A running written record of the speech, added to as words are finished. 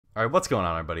Alright, what's going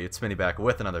on everybody? It's Smitty back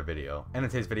with another video, and in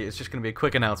today's video it's just going to be a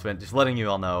quick announcement just letting you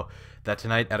all know that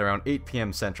tonight at around 8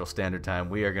 p.m. Central Standard Time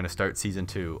we are going to start Season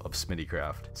 2 of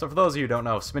SmittyCraft. So for those of you who don't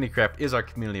know, SmittyCraft is our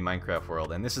community Minecraft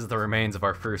world, and this is the remains of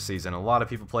our first season. A lot of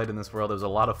people played in this world, it was a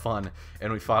lot of fun,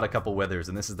 and we fought a couple withers,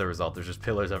 and this is the result. There's just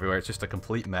pillars everywhere, it's just a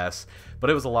complete mess, but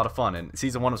it was a lot of fun, and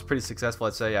Season 1 was pretty successful,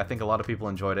 I'd say. I think a lot of people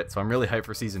enjoyed it, so I'm really hyped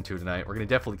for Season 2 tonight. We're going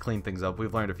to definitely clean things up.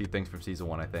 We've learned a few things from Season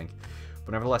 1, I think.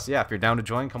 But nevertheless, yeah, if you're down to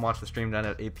join, come watch the stream down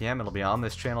at 8 p.m. It'll be on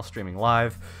this channel streaming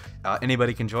live.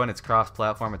 Anybody can join. It's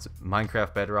cross-platform. It's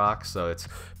Minecraft Bedrock, so it's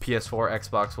PS4,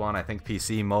 Xbox One, I think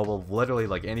PC, mobile. Literally,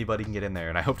 like, anybody can get in there.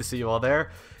 And I hope to see you all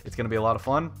there. It's going to be a lot of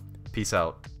fun. Peace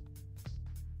out.